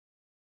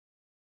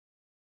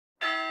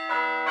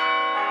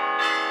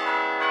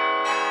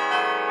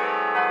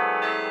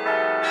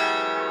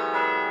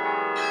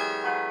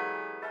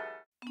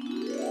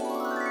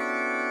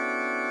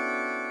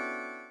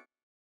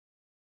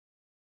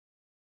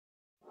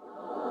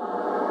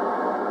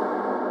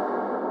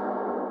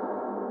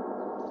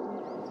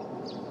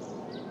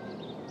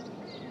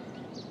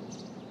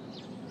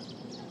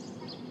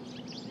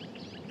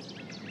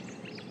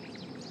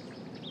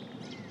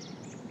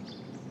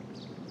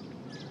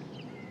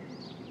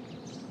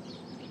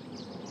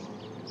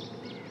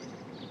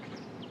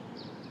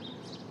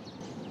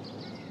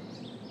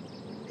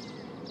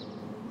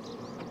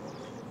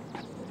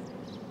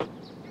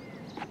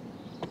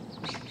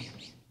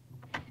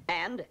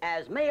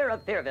as mayor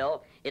of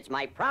Fearville, it's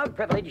my proud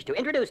privilege to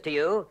introduce to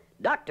you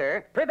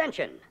Dr.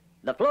 Prevention.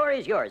 The floor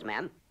is yours,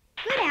 ma'am.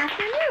 Good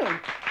afternoon.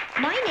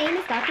 My name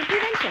is Dr.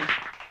 Prevention.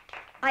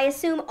 I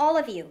assume all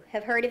of you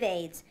have heard of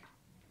AIDS,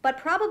 but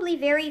probably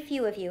very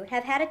few of you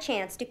have had a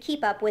chance to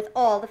keep up with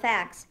all the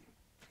facts.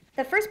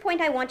 The first point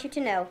I want you to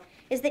know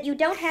is that you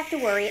don't have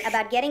to worry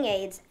about getting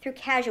AIDS through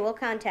casual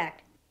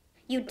contact.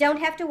 You don't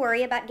have to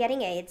worry about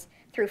getting AIDS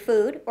through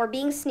food or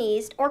being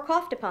sneezed or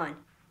coughed upon.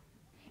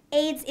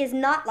 AIDS is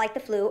not like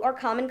the flu or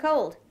common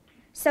cold,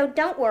 so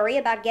don't worry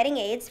about getting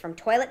AIDS from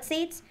toilet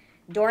seats,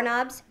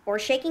 doorknobs, or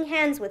shaking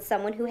hands with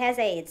someone who has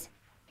AIDS.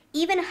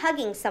 Even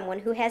hugging someone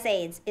who has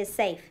AIDS is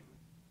safe.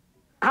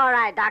 All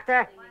right,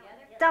 doctor.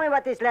 Tell me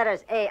what these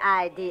letters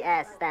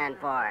AIDS stand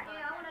for.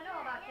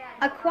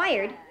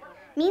 Acquired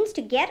means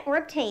to get or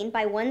obtain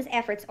by one's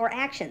efforts or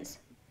actions.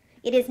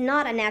 It is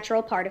not a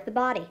natural part of the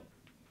body.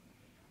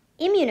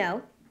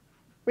 Immuno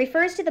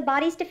refers to the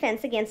body's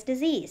defense against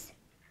disease.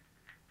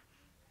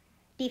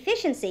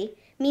 Deficiency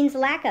means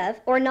lack of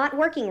or not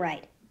working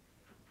right.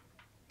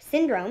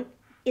 Syndrome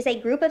is a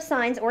group of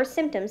signs or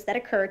symptoms that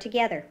occur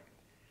together.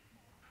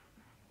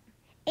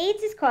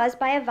 AIDS is caused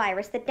by a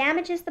virus that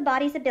damages the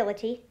body's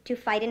ability to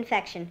fight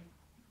infection.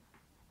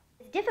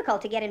 It's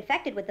difficult to get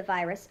infected with the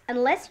virus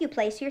unless you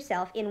place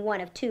yourself in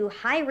one of two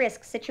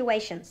high-risk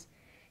situations: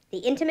 the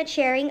intimate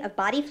sharing of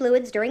body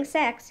fluids during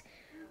sex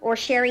or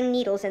sharing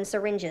needles and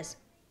syringes.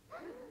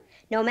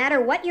 No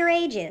matter what your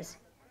age is,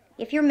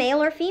 if you're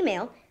male or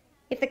female,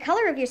 if the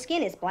color of your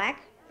skin is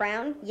black,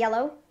 brown,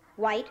 yellow,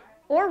 white,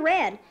 or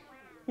red,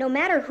 no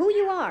matter who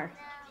you are,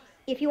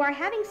 if you are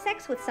having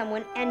sex with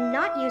someone and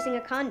not using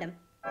a condom,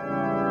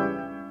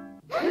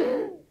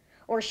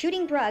 or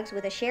shooting drugs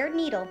with a shared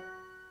needle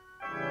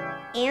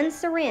and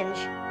syringe,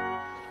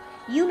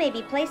 you may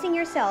be placing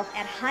yourself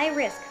at high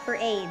risk for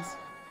AIDS.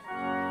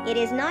 It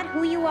is not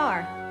who you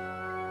are.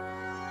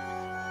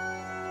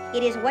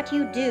 It is what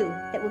you do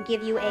that will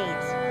give you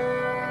AIDS.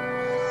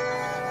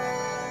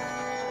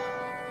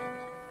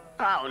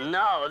 Oh,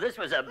 no, this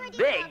was a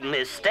big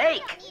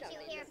mistake.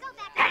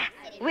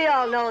 We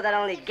all know that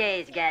only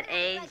gays get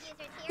AIDS.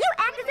 You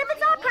act as if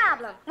it's our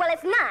problem. Well,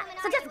 it's not.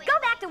 So just go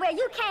back to where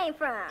you came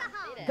from.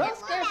 Don't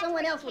scare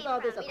someone else with all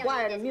this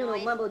acquired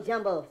immuno mumbo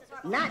jumbo.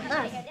 Not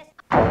us.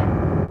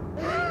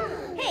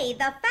 Hey,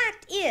 the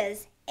fact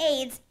is,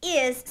 AIDS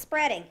is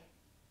spreading.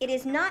 It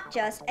is not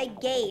just a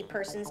gay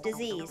person's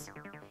disease.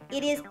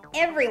 It is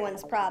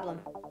everyone's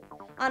problem.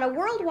 On a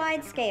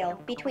worldwide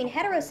scale, between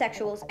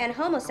heterosexuals and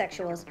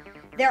homosexuals,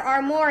 there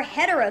are more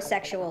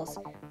heterosexuals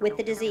with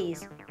the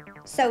disease.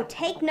 So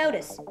take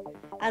notice.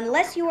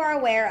 Unless you are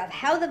aware of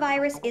how the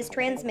virus is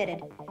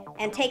transmitted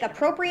and take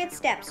appropriate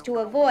steps to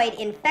avoid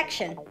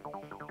infection,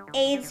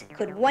 AIDS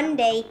could one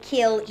day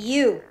kill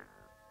you.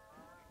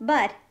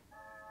 But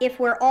if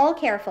we're all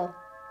careful,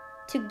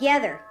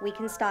 together we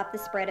can stop the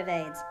spread of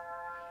AIDS.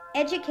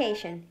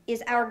 Education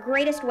is our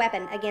greatest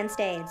weapon against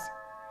AIDS.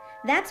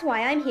 That's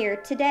why I'm here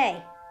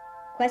today.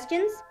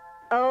 Questions?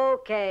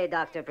 Okay,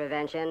 Dr.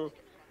 Prevention.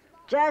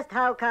 Just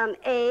how come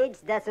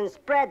AIDS doesn't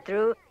spread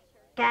through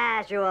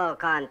casual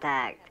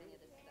contact?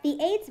 The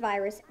AIDS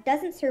virus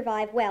doesn't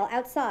survive well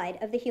outside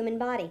of the human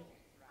body.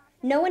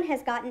 No one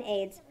has gotten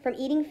AIDS from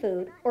eating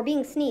food or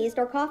being sneezed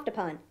or coughed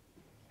upon.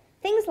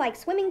 Things like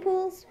swimming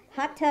pools,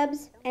 hot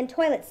tubs, and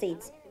toilet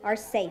seats are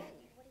safe.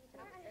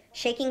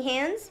 Shaking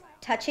hands,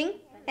 touching,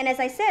 and as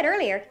I said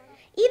earlier,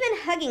 even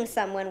hugging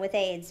someone with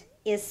AIDS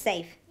is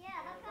safe.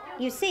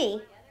 You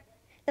see,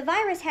 the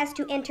virus has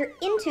to enter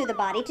into the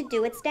body to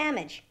do its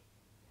damage.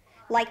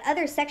 Like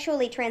other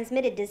sexually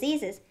transmitted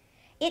diseases,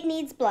 it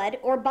needs blood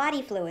or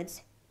body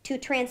fluids to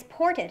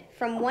transport it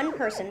from one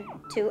person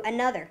to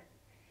another.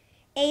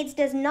 AIDS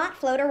does not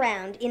float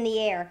around in the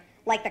air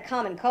like the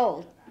common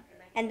cold,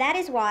 and that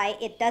is why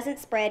it doesn't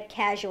spread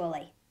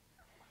casually.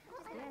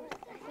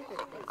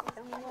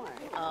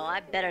 Oh,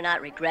 I better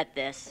not regret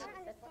this.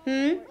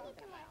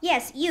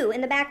 Yes, you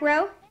in the back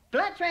row?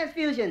 Blood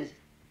transfusions.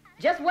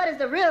 Just what is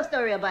the real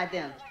story about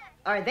them?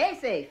 Are they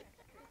safe?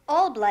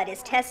 All blood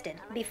is tested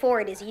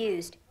before it is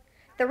used.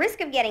 The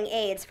risk of getting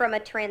AIDS from a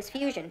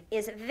transfusion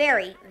is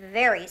very,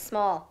 very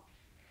small.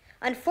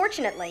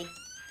 Unfortunately,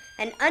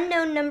 an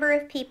unknown number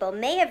of people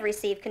may have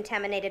received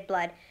contaminated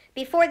blood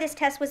before this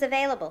test was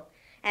available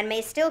and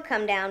may still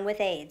come down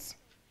with AIDS.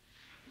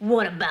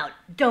 What about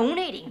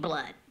donating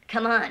blood?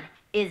 Come on,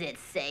 is it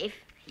safe?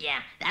 Yeah,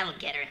 that'll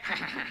get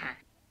her.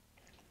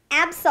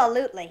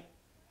 Absolutely.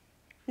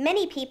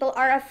 Many people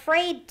are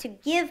afraid to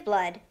give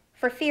blood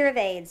for fear of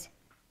AIDS.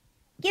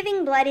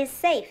 Giving blood is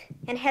safe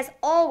and has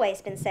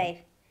always been safe.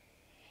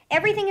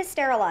 Everything is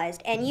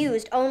sterilized and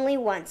used only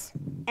once,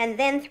 and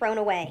then thrown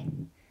away.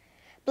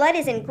 Blood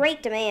is in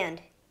great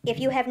demand. If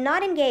you have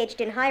not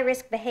engaged in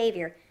high-risk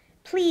behavior,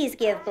 please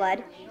give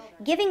blood.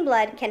 Giving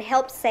blood can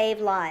help save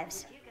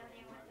lives.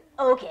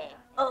 Okay.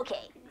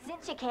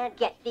 Since you can't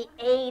get the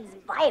AIDS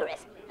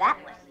virus that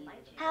way,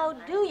 how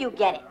do you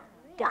get it,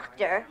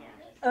 doctor?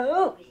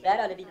 Oh, that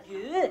ought to be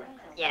good.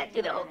 Yeah,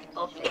 do the hokey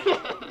pokey.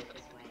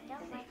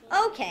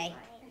 Okay,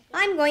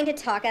 I'm going to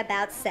talk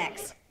about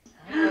sex.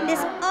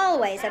 This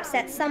always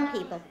upsets some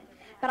people,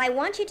 but I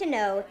want you to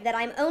know that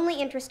I'm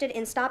only interested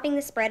in stopping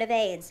the spread of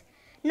AIDS,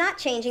 not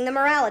changing the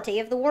morality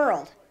of the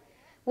world.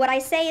 What I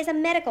say is a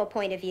medical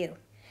point of view.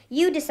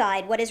 You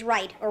decide what is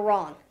right or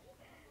wrong.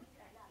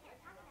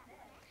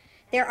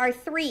 There are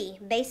 3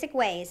 basic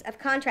ways of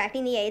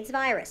contracting the AIDS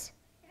virus.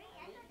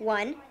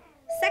 1.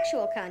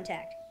 Sexual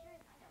contact.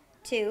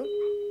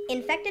 2.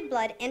 Infected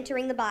blood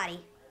entering the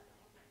body.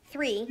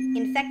 3.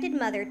 Infected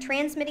mother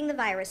transmitting the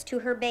virus to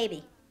her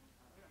baby.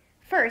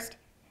 First,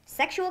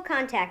 sexual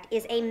contact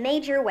is a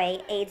major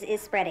way AIDS is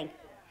spreading.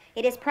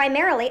 It is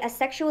primarily a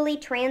sexually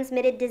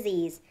transmitted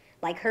disease,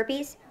 like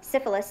herpes,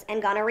 syphilis,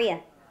 and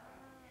gonorrhea.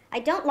 I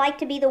don't like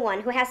to be the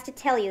one who has to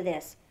tell you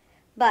this,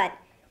 but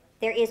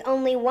there is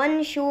only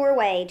one sure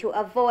way to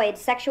avoid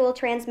sexual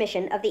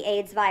transmission of the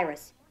AIDS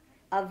virus.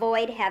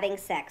 Avoid having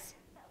sex.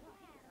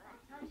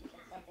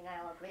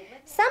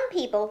 Some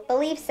people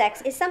believe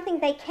sex is something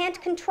they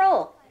can't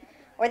control,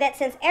 or that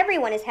since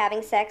everyone is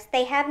having sex,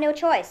 they have no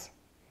choice.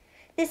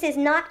 This is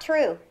not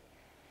true.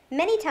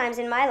 Many times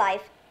in my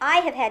life, I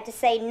have had to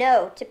say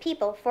no to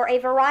people for a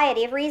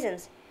variety of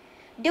reasons.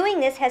 Doing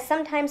this has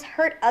sometimes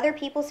hurt other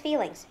people's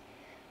feelings,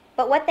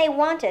 but what they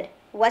wanted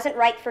wasn't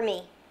right for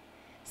me.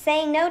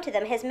 Saying no to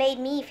them has made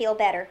me feel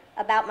better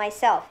about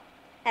myself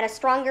and a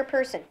stronger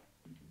person.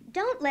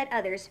 Don't let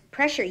others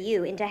pressure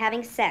you into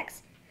having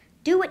sex.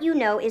 Do what you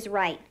know is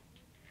right.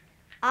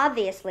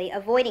 Obviously,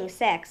 avoiding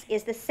sex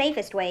is the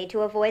safest way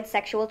to avoid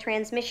sexual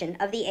transmission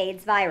of the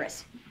AIDS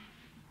virus.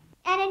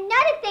 And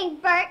another thing,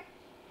 Bert,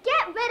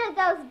 get rid of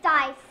those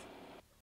dice.